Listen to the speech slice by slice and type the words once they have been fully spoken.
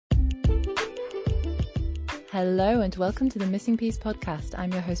Hello and welcome to the Missing Piece podcast.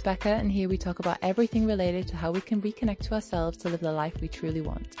 I'm your host Becca, and here we talk about everything related to how we can reconnect to ourselves to live the life we truly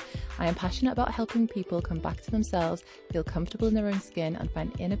want. I am passionate about helping people come back to themselves, feel comfortable in their own skin, and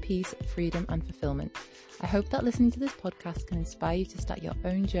find inner peace, freedom and fulfillment. I hope that listening to this podcast can inspire you to start your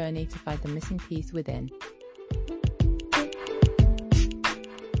own journey to find the missing piece within.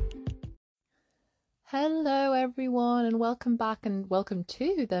 Hello everyone, and welcome back and welcome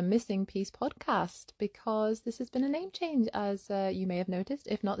to the Missing Piece podcast, because this has been a name change, as you may have noticed.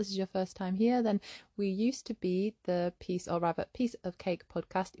 If not, this is your first time here, then we used to be the Piece of Cake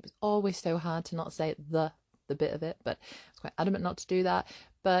podcast. It was always so hard to not say the bit of it, but I was quite adamant not to do that.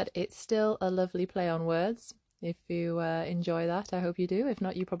 But it's still a lovely play on words. If you enjoy that, I hope you do. If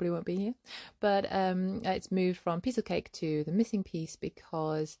not, you probably won't be here. But it's moved from Piece of Cake to the Missing Piece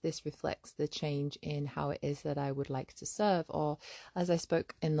because this reflects the change in how it is that I would like to serve, or as I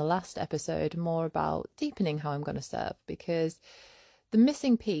spoke in the last episode, more about deepening how I'm going to serve, because the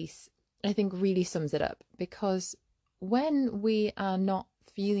missing piece, I think, really sums it up. Because when we are not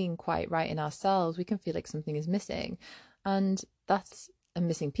feeling quite right in ourselves, we can feel like something is missing, and that's a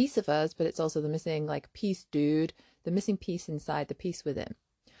missing piece of us, but it's also the missing piece dude, the missing piece inside, the piece within.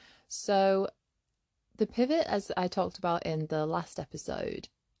 So the pivot, as I talked about in the last episode,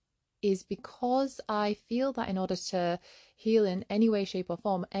 is because I feel that in order to heal in any way, shape or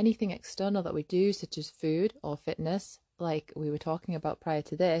form, anything external that we do, such as food or fitness, like we were talking about prior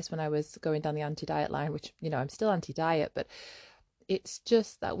to this when I was going down the anti-diet line, which, I'm still anti-diet, but it's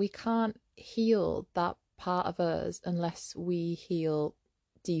just that we can't heal that part of us unless we heal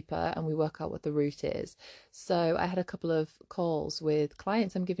deeper and we work out what the root is. So I had a couple of calls with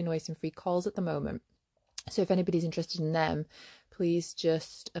clients. I'm giving away some free calls at the moment, so if anybody's interested in them, please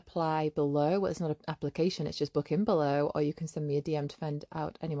just apply below. Well, it's not an application, it's just book in below, or you can send me a DM to find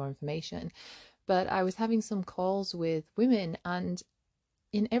out any more information. But I was having some calls with women, and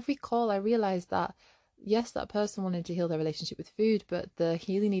in every call I realized that yes, that person wanted to heal their relationship with food, but the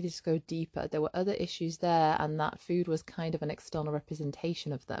healing needed to go deeper. There were other issues there, and that food was kind of an external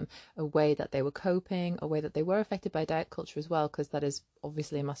representation of them, a way that they were coping, a way that they were affected by diet culture as well, because that is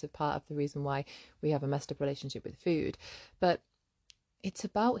obviously a massive part of the reason why we have a messed up relationship with food. But it's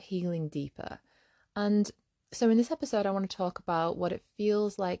about healing deeper. And so in this episode, I want to talk about what it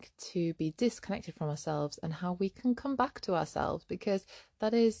feels like to be disconnected from ourselves and how we can come back to ourselves, because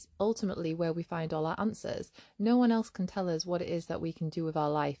that is ultimately where we find all our answers. No one else can tell us what it is that we can do with our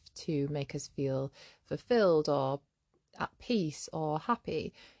life to make us feel fulfilled or at peace or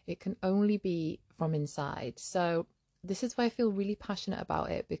happy. It can only be from inside. So this is why I feel really passionate about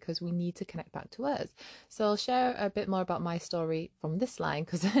it, because we need to connect back to us. So I'll share a bit more about my story from this line,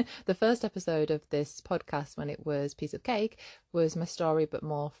 because the first episode of this podcast, when it was Piece of Cake, was my story, but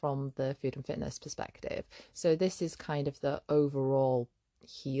more from the food and fitness perspective. So this is kind of the overall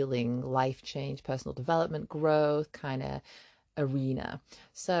healing, life change, personal development, growth kind of arena.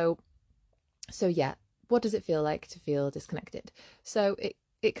 So yeah, what does it feel like to feel disconnected? So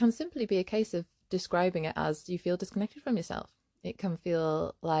it can simply be a case of describing it as you feel disconnected from yourself. It can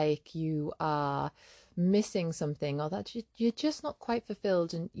feel like you are missing something, or that you're just not quite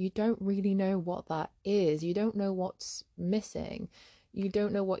fulfilled, and you don't really know what that is. You don't know what's missing. You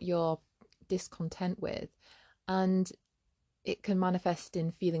don't know what you're discontent with. And it can manifest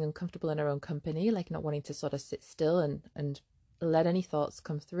in feeling uncomfortable in our own company, like not wanting to sort of sit still and let any thoughts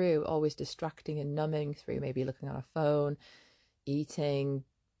come through, always distracting and numbing through maybe looking on a phone, eating,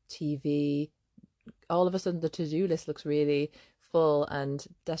 TV. All of a sudden the to-do list looks really full and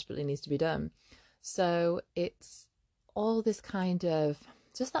desperately needs to be done. So it's all this kind of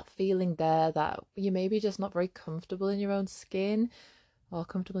just that feeling there that you may be just not very comfortable in your own skin or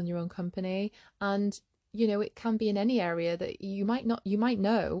comfortable in your own company. And it can be in any area that you might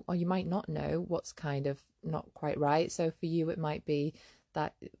know or you might not know what's kind of not quite right. So for you, it might be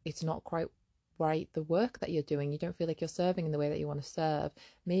that it's not quite right, the work that you're doing. You don't feel like you're serving in the way that you want to serve.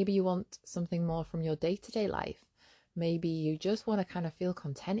 Maybe you want something more from your day-to-day life. Maybe you just want to kind of feel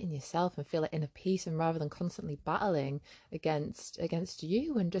content in yourself and feel like inner peace, and rather than constantly battling against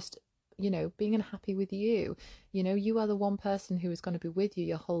you and just being unhappy with you. You are the one person who is going to be with you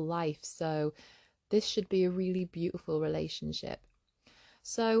your whole life, so this should be a really beautiful relationship.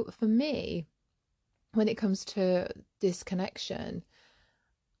 So for me, when it comes to disconnection,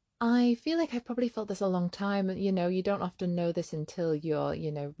 I feel like I've probably felt this a long time. You don't often know this until you're,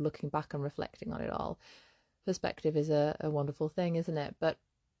 looking back and reflecting on it all. Perspective is a wonderful thing, isn't it? But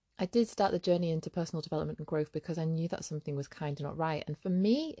I did start the journey into personal development and growth because I knew that something was kind of not right. And for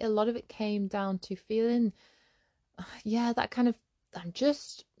me, a lot of it came down to feeling, that kind of I'm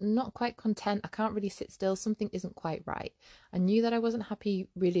just not quite content. I can't really sit still. Something isn't quite right. I knew that I wasn't happy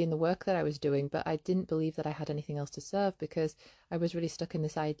really in the work that I was doing, but I didn't believe that I had anything else to serve, because I was really stuck in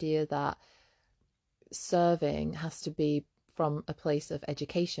this idea that serving has to be from a place of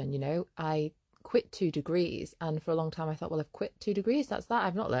education. I quit 2 degrees, and for a long time I thought, well, I've quit 2 degrees, that's that.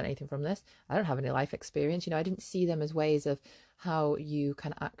 I've not learned anything from this. I don't have any life experience. I didn't see them as ways of how you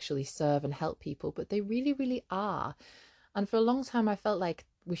can actually serve and help people, but they really, really are. And for a long time I felt like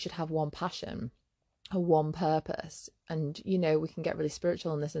we should have one passion or one purpose. And we can get really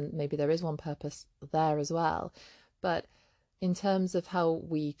spiritual in this, and maybe there is one purpose there as well. But in terms of how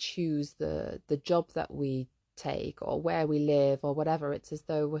we choose the job that we take, or where we live, or whatever, it's as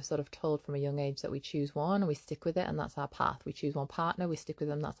though we're sort of told from a young age that we choose one and we stick with it, and that's our path. We choose one partner, we stick with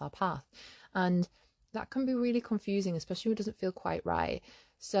them, that's our path. And that can be really confusing, especially when it doesn't feel quite right.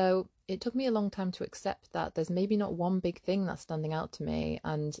 So it took me a long time to accept that there's maybe not one big thing that's standing out to me.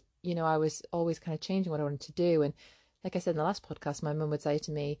 And I was always kind of changing what I wanted to do. And like I said in the last podcast, my mum would say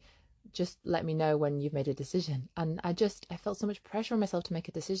to me, just let me know when you've made a decision. And I felt so much pressure on myself to make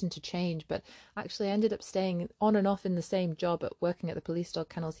a decision to change. But actually I ended up staying on and off in the same job, at working at the police dog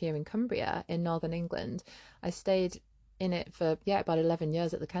kennels here in Cumbria in Northern England. I stayed in it for about 11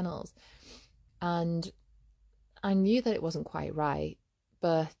 years at the kennels, and I knew that it wasn't quite right,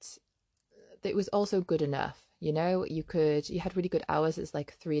 but it was also good enough. You had really good hours. It's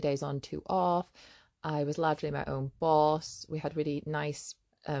like 3 days on, 2 off. I was largely my own boss. We had really nice,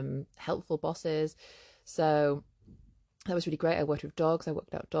 helpful bosses. So that was really great. I worked with dogs, I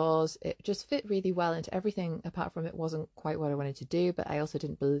worked outdoors. It just fit really well into everything, apart from it wasn't quite what I wanted to do, but I also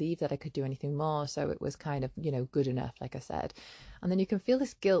didn't believe that I could do anything more. So it was kind of, good enough, like I said. And then you can feel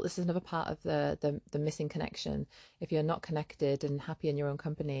this guilt. This is another part of the missing connection. If you're not connected and happy in your own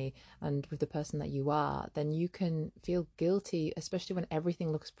company and with the person that you are, then you can feel guilty, especially when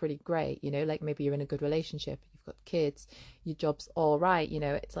everything looks pretty great. Like maybe you're in a good relationship, you've got kids, your job's all right.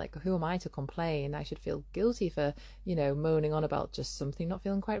 It's like, who am I to complain? I should feel guilty for, moaning on about just something not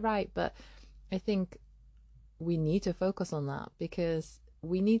feeling quite right. But I think we need to focus on that, because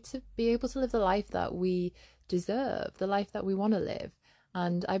we need to be able to live the life that we deserve, the life that we want to live.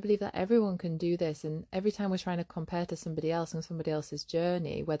 And I believe that everyone can do this. And every time we're trying to compare to somebody else and somebody else's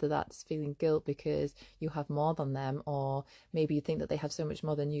journey, whether that's feeling guilt because you have more than them, or maybe you think that they have so much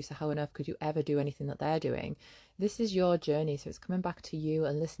more than you, so how on earth could you ever do anything that they're doing? This is your journey. So it's coming back to you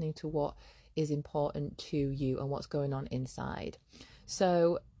and listening to what is important to you and what's going on inside.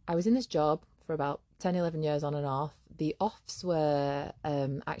 So I was in this job for about 10, 11 years on and off. The offs were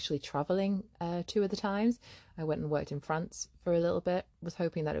actually traveling 2 of the times. I went and worked in France for a little bit, was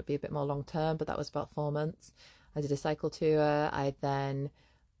hoping that it would be a bit more long term, but that was about 4 months. I did a cycle tour. I then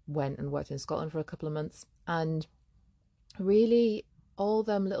went and worked in Scotland for a couple of months. And really, all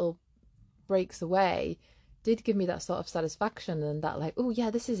them little breaks away did give me that sort of satisfaction, and that like, oh yeah,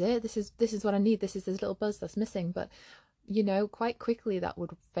 this is it. This is what I need. This is this little buzz that's missing. But quite quickly that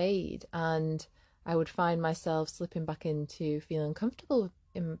would fade, and I would find myself slipping back into feeling comfortable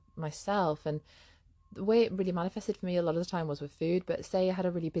in myself. And the way it really manifested for me a lot of the time was with food. But say I had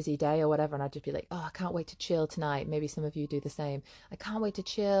a really busy day or whatever, and I'd just be like, oh, I can't wait to chill tonight. Maybe some of you do the same. I can't wait to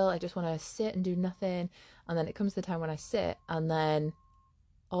chill. I just want to sit and do nothing. And then it comes the time when I sit, and then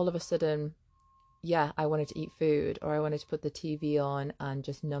all of a sudden, yeah, I wanted to eat food, or I wanted to put the TV on and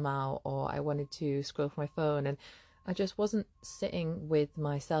just numb out, or I wanted to scroll for my phone, and I just wasn't sitting with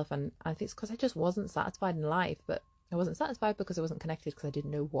myself. And I think it's because I just wasn't satisfied in life. But I wasn't satisfied because I wasn't connected, because I didn't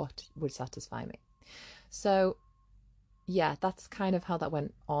know what would satisfy me. So yeah, that's kind of how that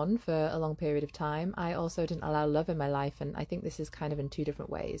went on for a long period of time. I also didn't allow love in my life, and I think this is kind of in 2 different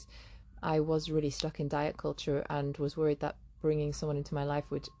ways. I was really stuck in diet culture and was worried that bringing someone into my life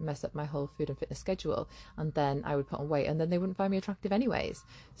would mess up my whole food and fitness schedule, and then I would put on weight, and then they wouldn't find me attractive anyways.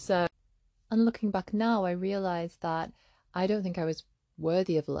 So, and looking back now, I realized that I don't think I was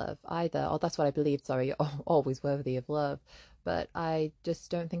worthy of love either, or that's what I believed, sorry, always worthy of love, but I just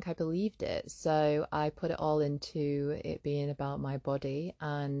don't think I believed it. So I put it all into it being about my body,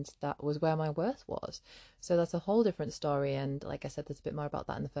 and that was where my worth was. So that's a whole different story, and like I said, there's a bit more about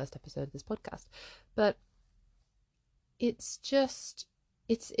that in the first episode of this podcast. But it's just,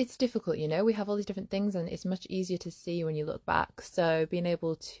 it's difficult. We have all these different things, and it's much easier to see when you look back. So being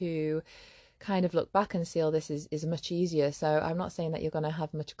able to kind of look back and see all this is much easier. So I'm not saying that you're going to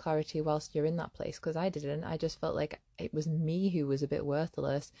have much clarity whilst you're in that place, because I didn't. I just felt like it was me who was a bit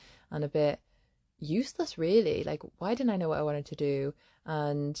worthless and a bit useless, really. Like, why didn't I know what I wanted to do?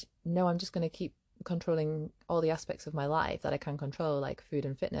 And no, I'm just going to keep controlling all the aspects of my life that I can control, like food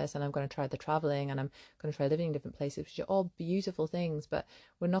and fitness, and I'm going to try the traveling, and I'm going to try living in different places, which are all beautiful things, but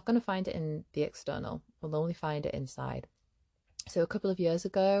we're not going to find it in the external. We'll only find it inside. So a couple of years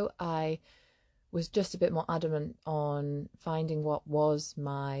ago, I was just a bit more adamant on finding what was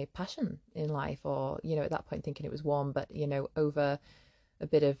my passion in life, or, at that point thinking it was one, but, over a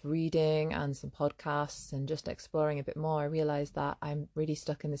bit of reading and some podcasts and just exploring a bit more, I realized that I'm really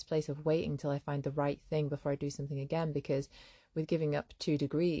stuck in this place of waiting till I find the right thing before I do something again, because with giving up 2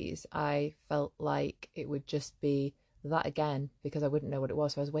 degrees, I felt like it would just be that again because I wouldn't know what it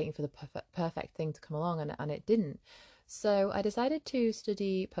was. So I was waiting for the perfect thing to come along, and it didn't. So I decided to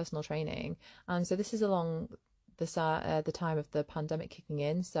study personal training. And so this is along the time of the pandemic kicking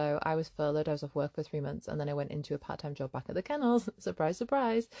in. So I was furloughed, I was off work for 3 months, and then I went into a part-time job back at the kennels. Surprise,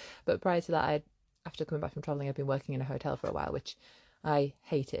 surprise. But prior to that, after coming back from traveling, I'd been working in a hotel for a while, which I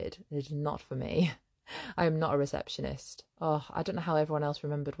hated. It is not for me. I am not a receptionist. Oh, I don't know how everyone else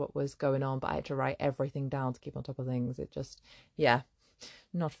remembered what was going on, but I had to write everything down to keep on top of things. It just, yeah,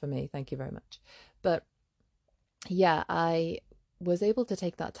 not for me. Thank you very much. But yeah, I was able to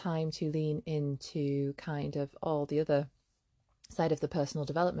take that time to lean into kind of all the other side of the personal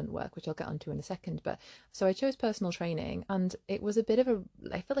development work, which I'll get onto in a second. But so I chose personal training, and it was a bit of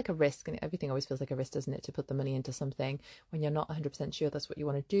I feel like a risk, and everything always feels like a risk, doesn't it, to put the money into something when you're not 100% sure that's what you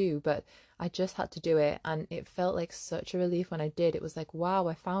want to do. But I just had to do it, and it felt like such a relief when I did. It was like, wow,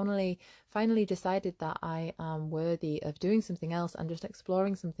 I finally decided that I am worthy of doing something else and just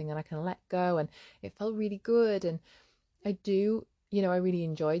exploring something, and I can let go, and it felt really good. And I do, I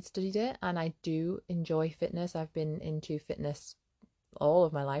really studied it, and I do enjoy fitness. I've been into fitness all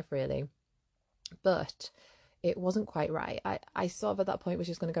of my life, really, but it wasn't quite right. I sort of at that point was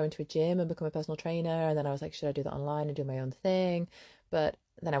just going to go into a gym and become a personal trainer, and then I was like, should I do that online and do my own thing? But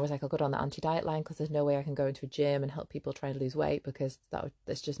then I was like, I'll go down the anti-diet line, because there's no way I can go into a gym and help people try to lose weight, because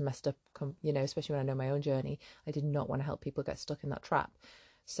that's just messed up, especially when I know my own journey. I did not want to help people get stuck in that trap.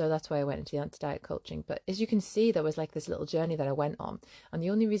 So that's why I went into the anti-diet coaching. But as you can see, there was like this little journey that I went on. And the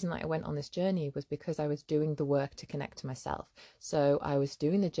only reason that I went on this journey was because I was doing the work to connect to myself. So I was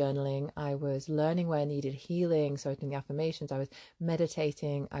doing the journaling, I was learning where I needed healing, so I was doing the affirmations, I was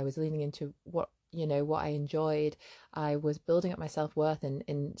meditating, I was leaning into what I enjoyed. I was building up my self-worth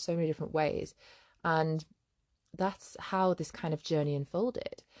in so many different ways. And that's how this kind of journey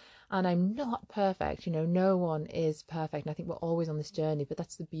unfolded. And I'm not perfect, no one is perfect. And I think we're always on this journey, but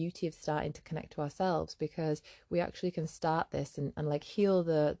that's the beauty of starting to connect to ourselves, because we actually can start this and like heal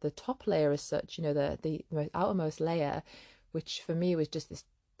the top layer as such, the most outermost layer, which for me was just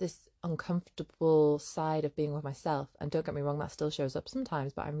this uncomfortable side of being with myself. And don't get me wrong, that still shows up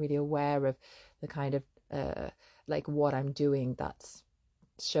sometimes, but I'm really aware of the kind of like what I'm doing that's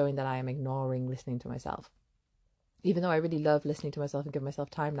showing that I am ignoring listening to myself. Even though I really love listening to myself and give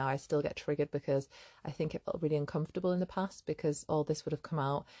myself time now, I still get triggered because I think it felt really uncomfortable in the past, because all this would have come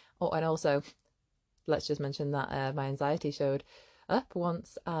out. Oh, and also, let's just mention that my anxiety showed up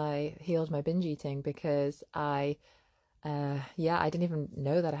once I healed my binge eating, because I didn't even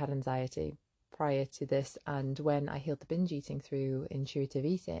know that I had anxiety prior to this. And when I healed the binge eating through intuitive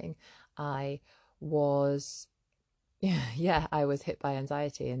eating, I was, I was hit by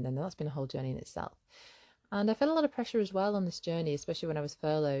anxiety. And then that's been a whole journey in itself. And I felt a lot of pressure as well on this journey, especially when I was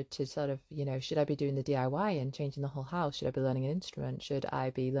furloughed, to sort of, should I be doing the DIY and changing the whole house? Should I be learning an instrument? Should I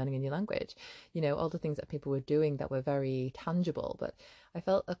be learning a new language? All the things that people were doing that were very tangible. But I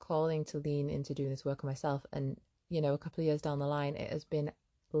felt a calling to lean into doing this work on myself. And, a couple of years down the line, it has been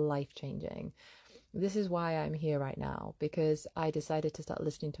life-changing. This is why I'm here right now, because I decided to start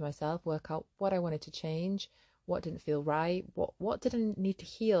listening to myself, work out what I wanted to change, what didn't feel right, what did I need to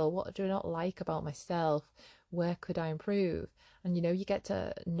heal, what do I not like about myself, where could I improve? And you get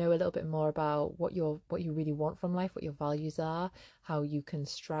to know a little bit more about what you really want from life, what your values are, how you can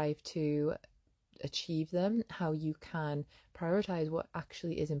strive to achieve them, how you can prioritize what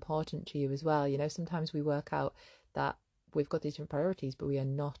actually is important to you as well. Sometimes we work out that we've got these different priorities, but we are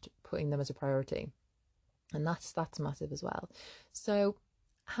not putting them as a priority, and that's massive as well. So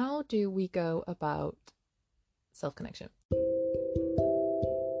how do we go about self-connection?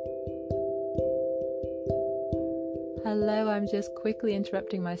 Hello, I'm just quickly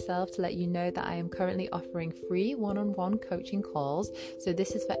interrupting myself to let you know that I am currently offering free one-on-one coaching calls. So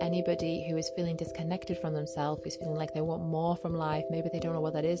this is for anybody who is feeling disconnected from themselves, who's feeling like they want more from life. Maybe they don't know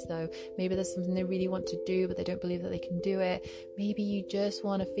what that is though. Maybe there's something they really want to do, but they don't believe that they can do it. Maybe you just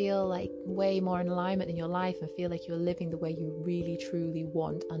want to feel like way more in alignment in your life and feel like you're living the way you really, truly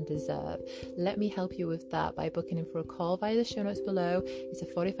want and deserve. Let me help you with that by booking in for a call via the show notes below. It's a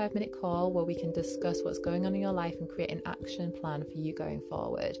 45-minute call where we can discuss what's going on in your life and create an action plan for you going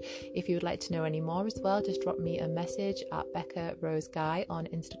forward. If you would like to know any more as well, just drop me a message at Becca Rose Guy on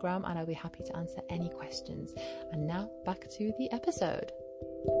Instagram and I'll be happy to answer any questions. And now back to the episode.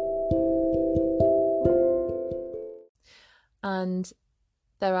 And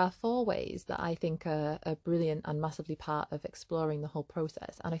there are 4 ways that I think are brilliant and massively part of exploring the whole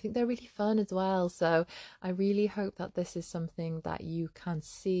process. And I think they're really fun as well. So I really hope that this is something that you can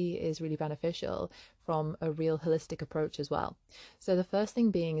see is really beneficial from a real holistic approach as well. So the first thing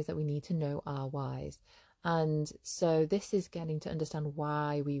being is that we need to know our whys. And so this is getting to understand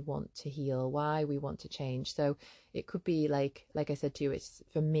why we want to heal, why we want to change. So it could be like I said to you, it's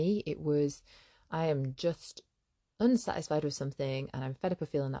for me, it was, I am just unsatisfied with something and I'm fed up of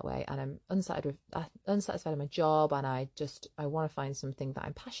feeling that way, and I'm unsatisfied in my job, and I want to find something that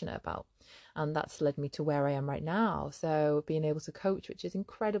I'm passionate about, and that's led me to where I am right now. So being able to coach, which is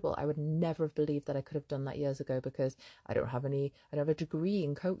incredible. I would never have believed that I could have done that years ago, because I don't have a degree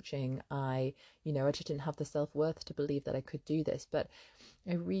in coaching. I just didn't have the self-worth to believe that I could do this, but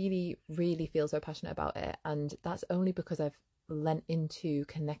I really, really feel so passionate about it, and that's only because I've lent into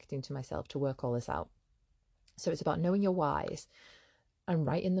connecting to myself to work all this out. So it's about knowing your whys and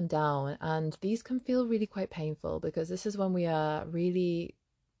writing them down. And these can feel really quite painful, because this is when we are really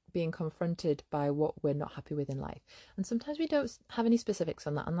being confronted by what we're not happy with in life. And sometimes we don't have any specifics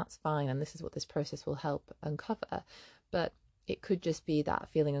on that, and that's fine. And this is what this process will help uncover. But it could just be that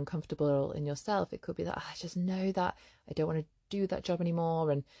feeling uncomfortable in yourself. It could be that I just know that I don't want to do that job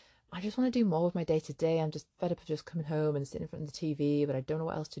anymore, and I just want to do more with my day to day. I'm just fed up of just coming home and sitting in front of the TV, but I don't know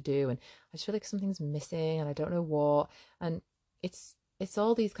what else to do. And I just feel like something's missing and I don't know what. And it's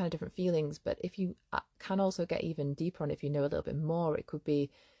all these kind of different feelings. But if you can also get even deeper on it, if you know a little bit more, it could be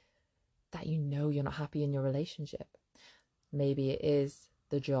that you're not happy in your relationship. Maybe it is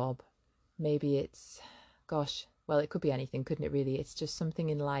the job. Maybe it's, it could be anything, couldn't it really? It's just something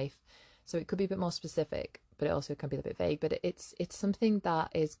in life. So it could be a bit more specific, but it also can be a bit vague. But it's something that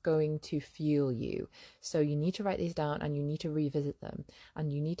is going to fuel you. So you need to write these down, and you need to revisit them,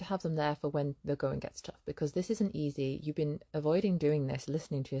 and you need to have them there for when the going gets tough, because this isn't easy. You've been avoiding doing this,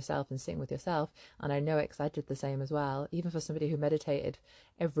 listening to yourself and sitting with yourself. And I know it, 'cause I did the same as well. Even for somebody who meditated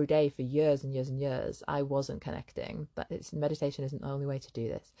every day for years and years and years, I wasn't connecting. But meditation isn't the only way to do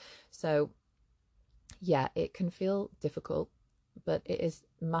this. So yeah, it can feel difficult, but it is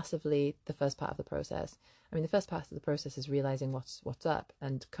massively the first part of the process. I mean, the first part of the process is realizing what's up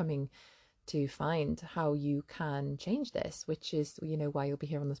and coming to find how you can change this, which is, why you'll be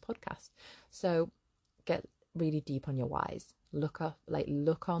here on this podcast. So get really deep on your whys. Look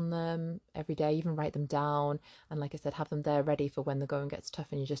on them every day, even write them down. And like I said, have them there ready for when the going gets tough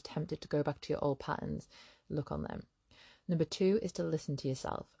and you're just tempted to go back to your old patterns. Look on them. Number 2 is to listen to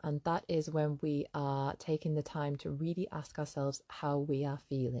yourself. And that is when we are taking the time to really ask ourselves how we are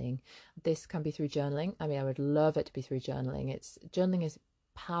feeling. This can be through journaling. I mean, I would love it to be through journaling. Journaling is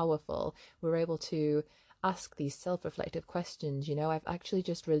powerful. We're able to ask these self-reflective questions. I've actually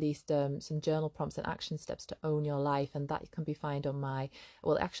just released some journal prompts and action steps to own your life. And that can be found on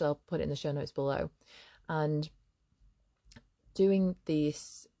I'll put it in the show notes below. And doing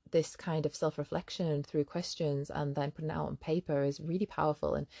this kind of self-reflection through questions and then putting it out on paper is really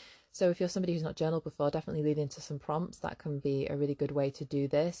powerful. And so if you're somebody who's not journaled before, definitely lead into some prompts. That can be a really good way to do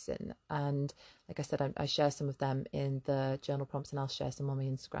this. And like I said, I share some of them in the journal prompts, and I'll share some on my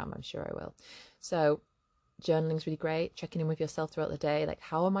Instagram. I'm sure I will. So journaling is really great. Checking in with yourself throughout the day. Like,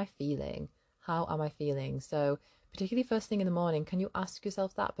 how am I feeling? So particularly first thing in the morning, can you ask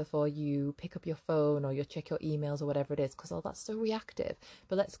yourself that before you pick up your phone or you check your emails or whatever it is? Because that's so reactive.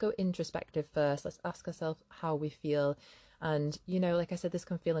 But let's go introspective first. Let's ask ourselves how we feel. And, like I said, this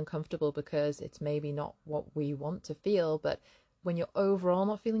can feel uncomfortable because it's maybe not what we want to feel. But when you're overall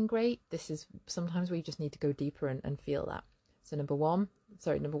not feeling great, this is sometimes where you just need to go deeper and feel that. So number one,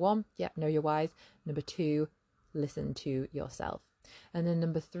 know your whys. Number 2, listen to yourself. And then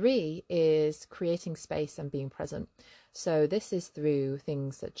number 3 is creating space and being present. So this is through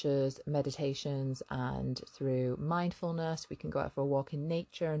things such as meditations and through mindfulness. We can go out for a walk in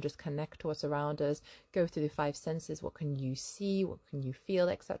nature and just connect to what's around us, go through the 5 senses. What can you see? What can you feel,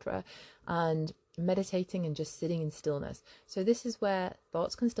 etc. And meditating and just sitting in stillness. So this is where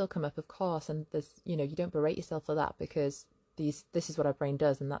thoughts can still come up, of course, and there's, you don't berate yourself for that, because this is what our brain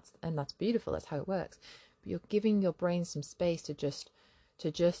does, and that's beautiful. That's how it works. But you're giving your brain some space to just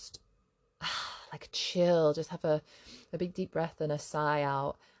like chill, just have a big deep breath and a sigh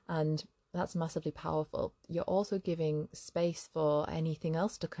out, and that's massively powerful. You're also giving space for anything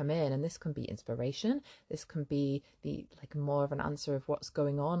else to come in, and this can be inspiration, this can be the like more of an answer of what's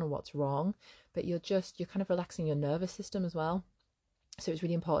going on and what's wrong, but you're kind of relaxing your nervous system as well. So it's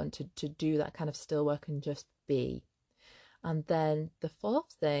really important to do that kind of still work and just be. And then the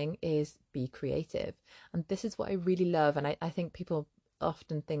fourth thing is be creative. And this is what I really love. And I think people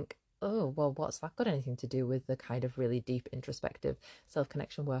often think, oh, well, what's that got anything to do with the kind of really deep introspective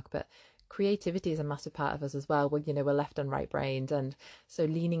self-connection work? But creativity is a massive part of us as well. Well, we're left and right brained. And so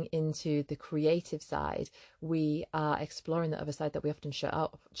leaning into the creative side, we are exploring the other side that we often shut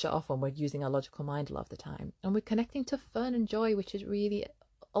off when we're using our logical mind a lot of the time. And we're connecting to fun and joy, which is really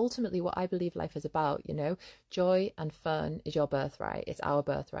ultimately what I believe life is about. Joy and fun is your birthright. It's our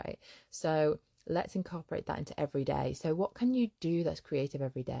birthright. So let's incorporate that into every day. So what can you do that's creative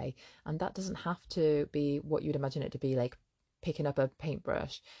every day? And that doesn't have to be what you'd imagine it to be, like picking up a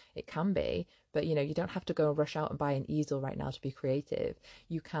paintbrush. It can be, but you don't have to go and rush out and buy an easel right now to be creative.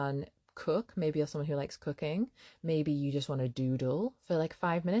 You can cook. Maybe you're someone who likes cooking. Maybe you just want to doodle for like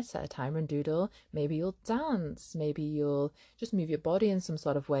 5 minutes at a time and doodle. Maybe you'll dance. Maybe you'll just move your body in some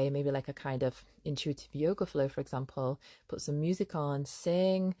sort of way, maybe like a kind of intuitive yoga flow, for example. Put some music on,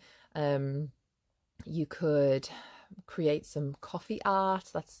 sing. You could create some coffee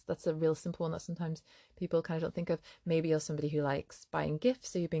art. That's a real simple one that sometimes people kind of don't think of. Maybe you're somebody who likes buying gifts,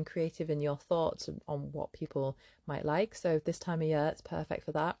 so you've been creative in your thoughts on what people might like. So this time of year, it's perfect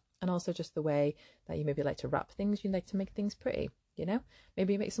for that. And also just the way that you maybe like to wrap things, you like to make things pretty,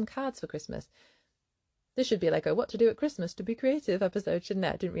 Maybe you make some cards for Christmas. This should be like a what to do at Christmas to be creative episode, shouldn't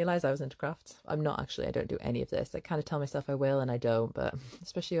it? I didn't realise I was into crafts. I'm not actually. I don't do any of this. I kind of tell myself I will and I don't, but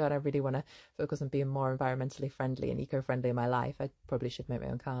especially when I really want to focus on being more environmentally friendly and eco-friendly in my life, I probably should make my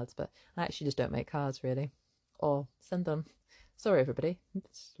own cards, but I actually just don't make cards really, or send them. Sorry, everybody.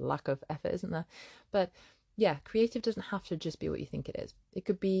 It's lack of effort, isn't there? But yeah, creative doesn't have to just be what you think it is. It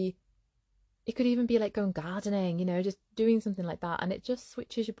could even be like going gardening, just doing something like that. And it just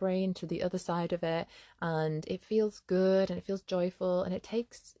switches your brain to the other side of it. And it feels good and it feels joyful. And it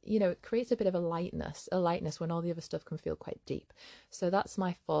takes, it creates a bit of a lightness when all the other stuff can feel quite deep. So that's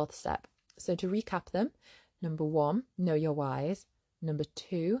my fourth step. So to recap them, number 1, know your whys. Number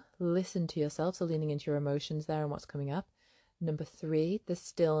 2, listen to yourself. So leaning into your emotions there and what's coming up. Number 3, the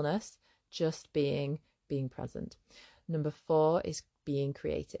stillness, just being present. Number 4 is being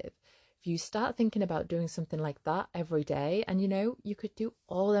creative. If you start thinking about doing something like that every day, and you could do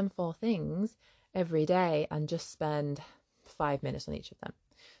all them 4 things every day and just spend 5 minutes on each of them.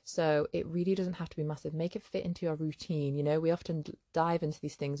 So it really doesn't have to be massive. Make it fit into your routine. We often dive into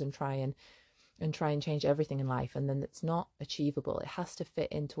these things and try and change everything in life, and then it's not achievable. It has to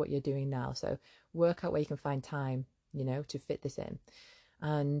fit into what you're doing now. So work out where you can find time, to fit this in.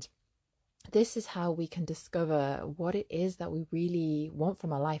 And this is how we can discover what it is that we really want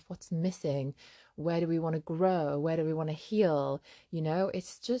from our life, what's missing, where do we want to grow, where do we want to heal.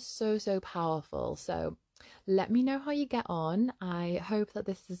 It's just so powerful. So let me know how you get on. I hope that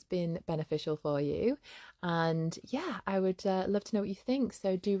this has been beneficial for you. And yeah, I would love to know what you think.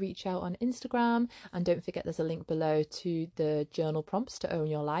 So do reach out on Instagram, and don't forget there's a link below to the journal prompts to own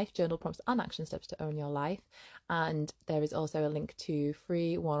your life, journal prompts and action steps to own your life. And there is also a link to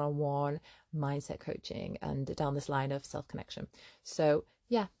free one-on-one mindset coaching and down this line of self-connection. So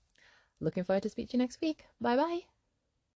yeah, looking forward to speak to you next week. Bye bye.